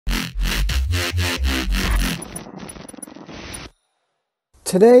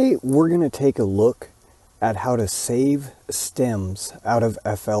Today we're going to take a look at how to save stems out of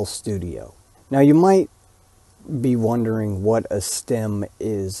FL Studio. Now you might be wondering what a stem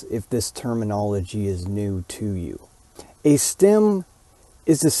is if this terminology is new to you. A stem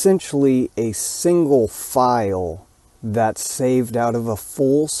is essentially a single file that's saved out of a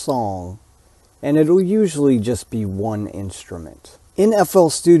full song, and it'll usually just be one instrument. In FL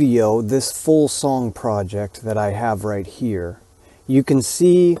Studio, this full song project that I have right here, you can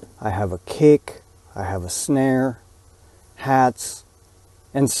see I have a kick, I have a snare, hats,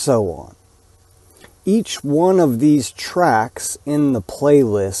 and so on. Each one of these tracks in the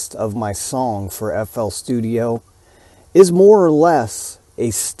playlist of my song for FL Studio is more or less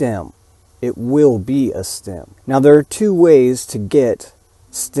a stem. It will be a stem. Now there are two ways to get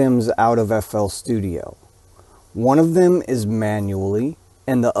stems out of FL Studio. One of them is manually,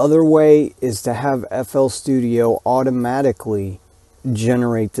 and the other way is to have FL Studio automatically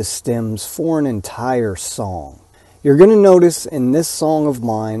generate the stems for an entire song. You're going to notice in this song of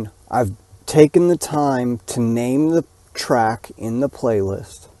mine, I've taken the time to name the track in the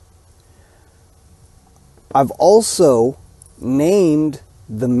playlist. I've also named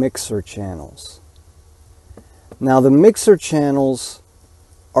the mixer channels. Now the mixer channels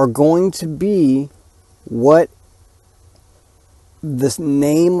are going to be what the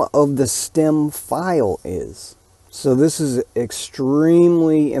name of the stem file is. So this is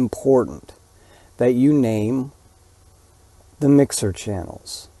extremely important that you name the mixer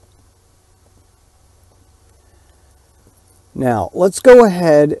channels. Now let's go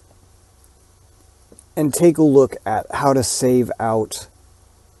ahead and take a look at how to save out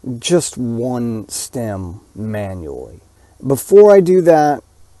just one stem manually. Before I do that,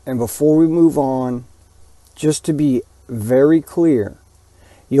 and before we move on, just to be very clear,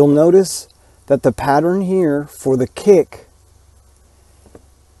 you'll notice that the pattern here for the kick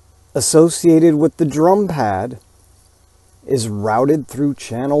associated with the drum pad is routed through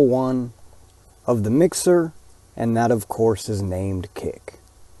channel 1 of the mixer, and that of course is named kick.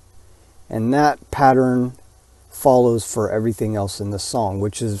 And that pattern follows for everything else in the song,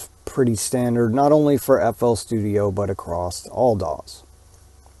 which is pretty standard not only for FL Studio but across all DAWs.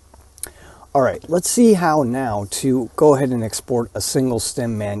 Alright, let's see how now to go ahead and export a single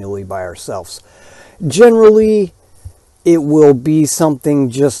stem manually by ourselves. Generally, it will be something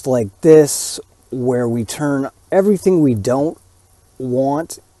just like this, where we turn everything we don't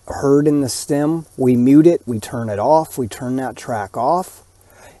want heard in the stem, we mute it, we turn it off, we turn that track off,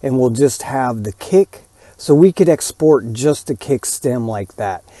 and we'll just have the kick. So we could export just a kick stem like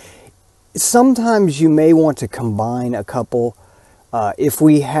that. Sometimes you may want to combine a couple. If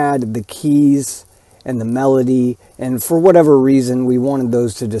we had the keys and the melody, and for whatever reason we wanted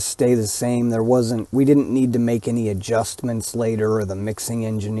those to just stay the same, we didn't need to make any adjustments later, or the mixing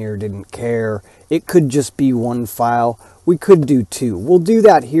engineer didn't care, it could just be one file. We could do two. We'll do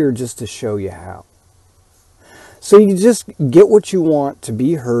that here just to show you how. So you just get what you want to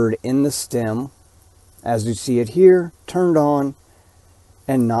be heard in the stem, as you see it here, turned on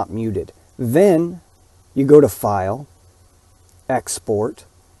and not muted. Then you go to File, Export,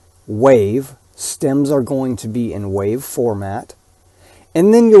 Wave. Stems are going to be in wave format.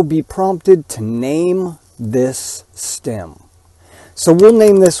 And then you'll be prompted to name this stem. So we'll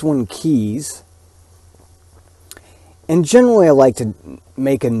name this one Keys. And generally I like to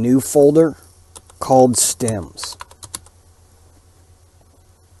make a new folder called Stems.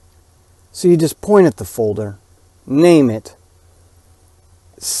 So you just point at the folder, name it,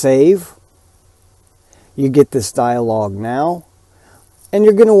 save. You get this dialog now, and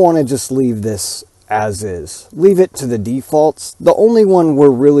you're going to want to just leave this as is. Leave it to the defaults. The only one we're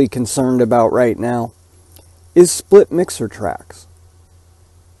really concerned about right now is split mixer tracks.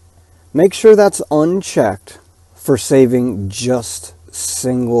 Make sure that's unchecked for saving just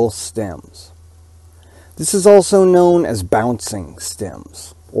single stems. This is also known as bouncing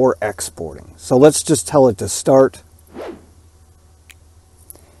stems or exporting. So let's just tell it to start.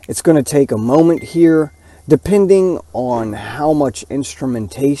 It's going to take a moment here, depending on how much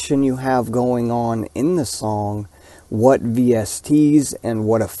instrumentation you have going on in the song, what VSTs and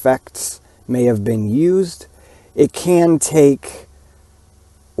what effects may have been used. It can take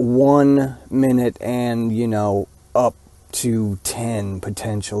 1 minute and, up to 10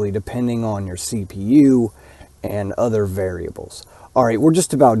 potentially, depending on your CPU and other variables. Alright, we're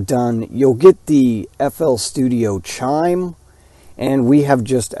just about done. You'll get the FL Studio chime, and we have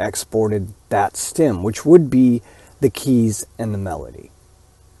just exported that stem, which would be the keys and the melody.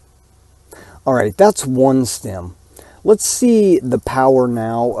 Alright, that's one stem. Let's see the power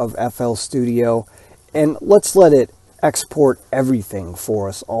now of FL Studio, and let's let it export everything for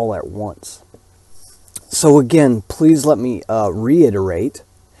us all at once. So again, please let me reiterate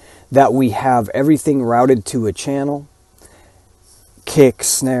that we have everything routed to a channel, kick,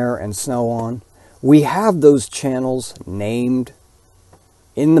 snare, and so on. We have those channels named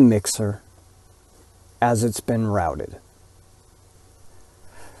in the mixer as it's been routed.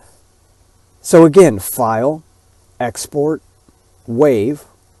 So again, File, Export, Wave.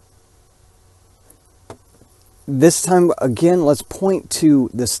 This time, again, let's point to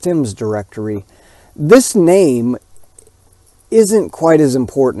the stems directory. This name isn't quite as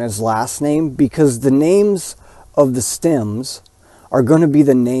important as last name because the names of the stems are going to be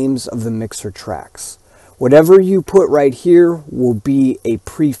the names of the mixer tracks. Whatever you put right here will be a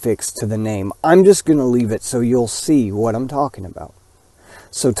prefix to the name. I'm just going to leave it so you'll see what I'm talking about.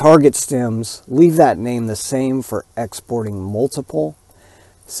 So target stems, leave that name the same for exporting multiple.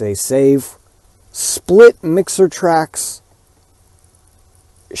 Say save. Split mixer tracks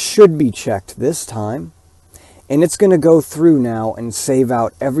should be checked this time. And it's going to go through now and save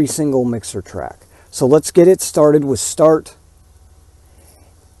out every single mixer track. So let's get it started with start.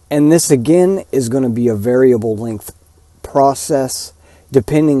 And this again is going to be a variable length process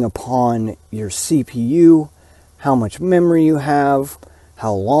depending upon your CPU, how much memory you have,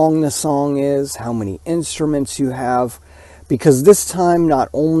 how long the song is, how many instruments you have. Because this time, not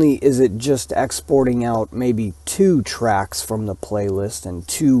only is it just exporting out maybe 2 tracks from the playlist and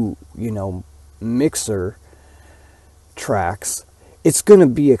 2, mixer tracks, it's going to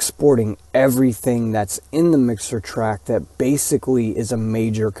be exporting everything that's in the mixer track that basically is a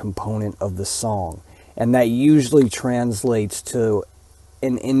major component of the song. And that usually translates to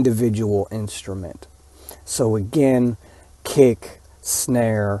an individual instrument. So again, kick,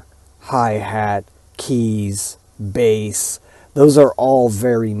 snare, hi-hat, keys, bass, those are all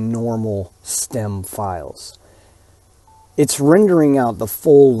very normal stem files. It's rendering out the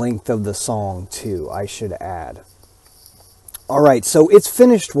full length of the song too, I should add. Alright, so it's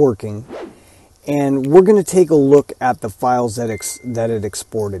finished working, and we're going to take a look at the files that it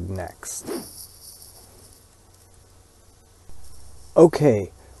exported next.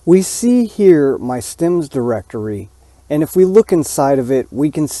 Okay, we see here my stems directory. And if we look inside of it,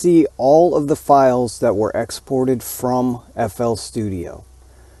 we can see all of the files that were exported from FL Studio.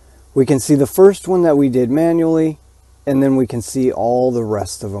 We can see the first one that we did manually, and then we can see all the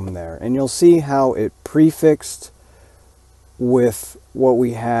rest of them there. And you'll see how it prefixed with what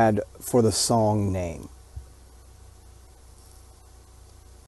we had for the song name.